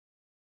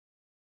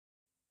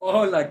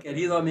Hola,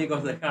 queridos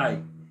amigos de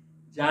Hive.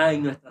 Ya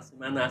en nuestra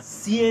semana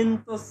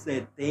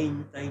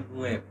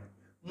 179,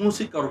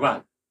 Música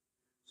Urbana.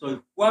 Soy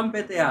Juan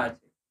BTH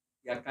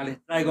y acá les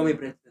traigo mi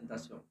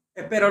presentación.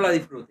 Espero la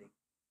disfruten.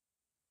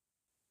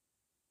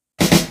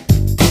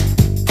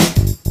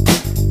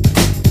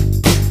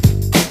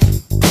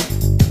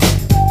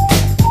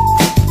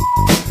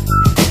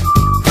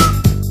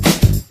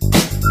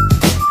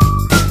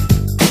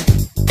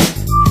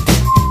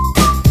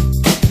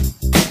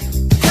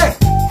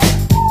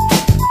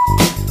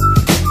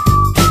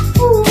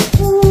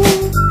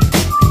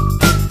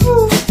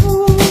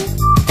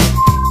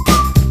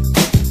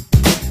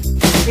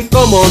 Y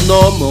como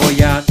no me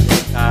voy a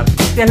acercar,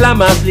 si es la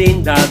más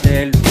linda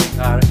del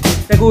lugar,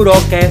 seguro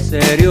que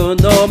sería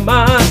uno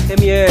más que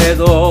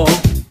miedo.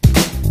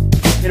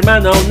 Mi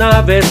hermana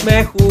una vez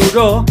me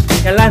juró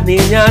que a las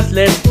niñas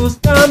les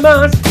gusta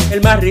más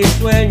el más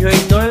risueño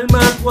y no el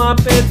más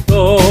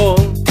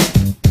guapetón.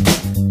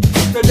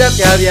 Yo ya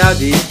te había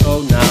dicho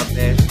una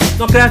vez,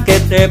 no creas que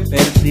te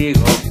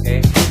persigo,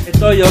 que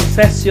estoy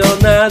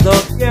obsesionado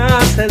que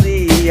hace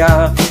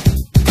día.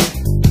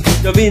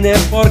 Yo vine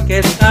porque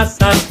estás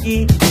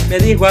aquí, me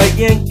dijo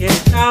alguien que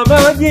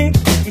estaba allí,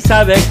 y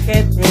sabes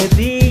que te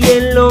vi y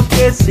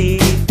enloquecí.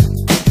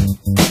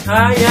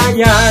 Ay,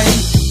 ay, ay,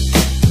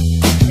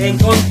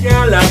 encontré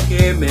a la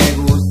que me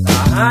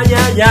gusta. Ay,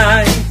 ay,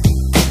 ay,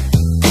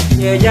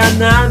 y ella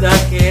nada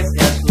que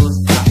se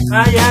asusta.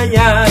 Ay, ay,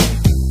 ay,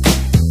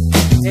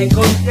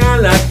 encontré a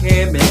la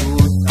que me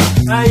gusta.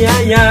 Ay,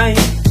 ay, ay,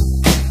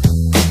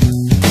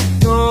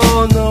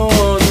 no, no,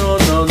 no,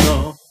 no,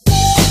 no.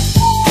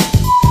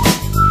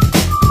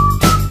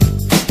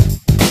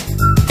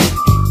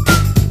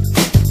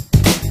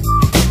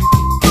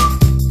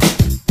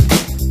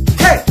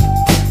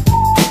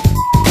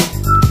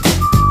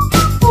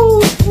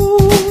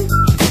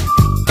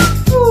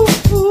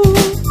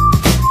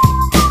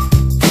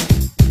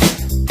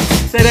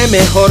 Seré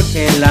mejor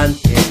que el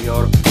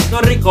anterior,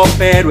 no rico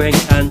pero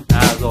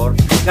encantador,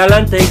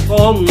 galante y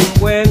con un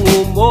buen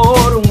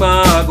humor, un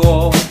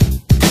mago.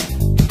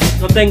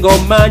 No tengo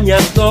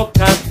mañas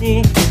locas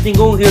ni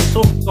ningún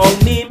Jesús con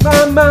mi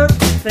mamá,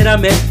 será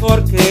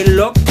mejor que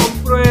lo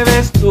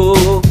compruebes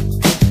tú.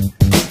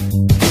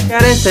 Te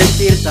haré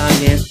sentir tan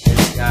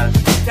especial,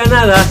 ya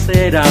nada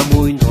será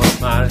muy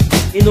normal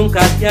y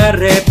nunca te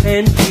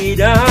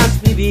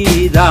arrepentirás, mi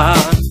vida.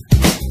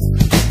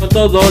 Con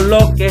todo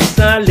lo que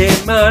sale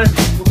mal,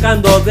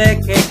 buscando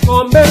de qué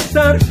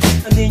conversar,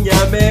 la niña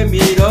me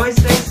miró y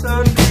se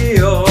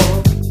sonrió.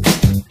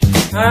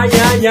 Ay,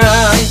 ay,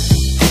 ay,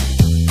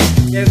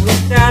 le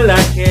gusta a la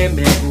que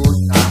me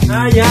gusta.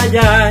 Ay, ay,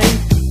 ay,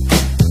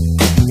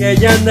 y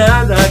ella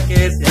nada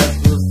que se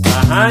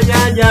asusta. Ay,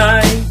 ay,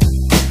 ay,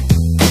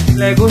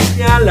 le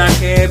gusta a la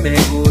que me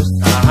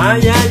gusta.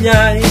 Ay, ay,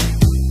 ay,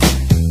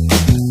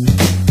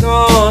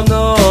 no,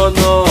 no,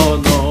 no,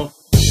 no.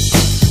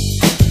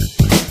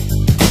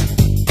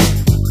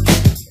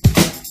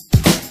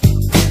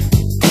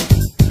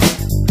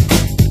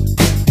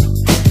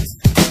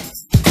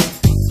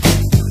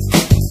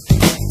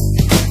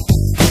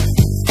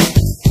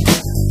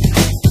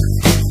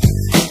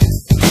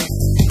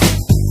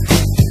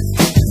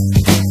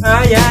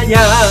 Ay, ay,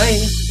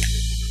 ay,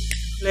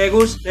 le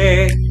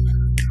gusté.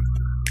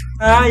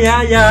 Ay,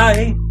 ay,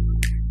 ay,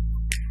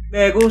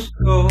 me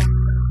gustó.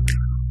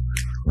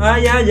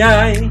 Ay, ay,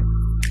 ay,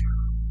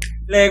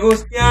 le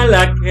gusté a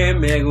la que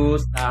me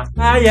gusta.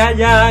 Ay,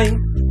 ay, ay,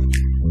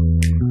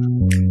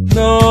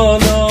 no,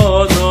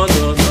 no, no,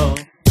 no, no.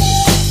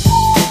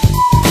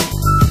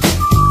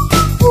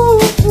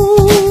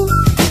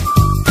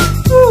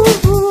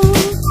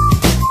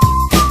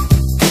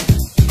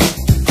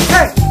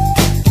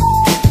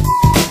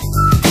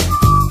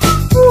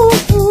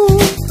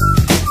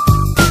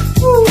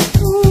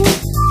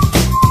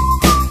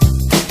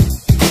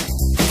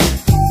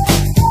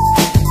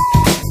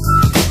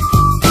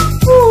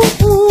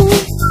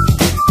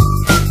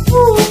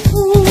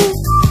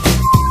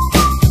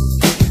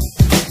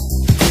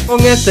 Con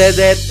ese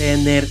de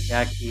tenerte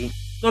aquí,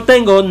 no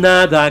tengo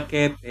nada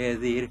que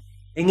pedir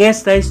en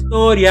esta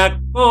historia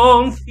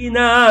con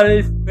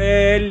final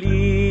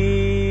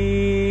feliz.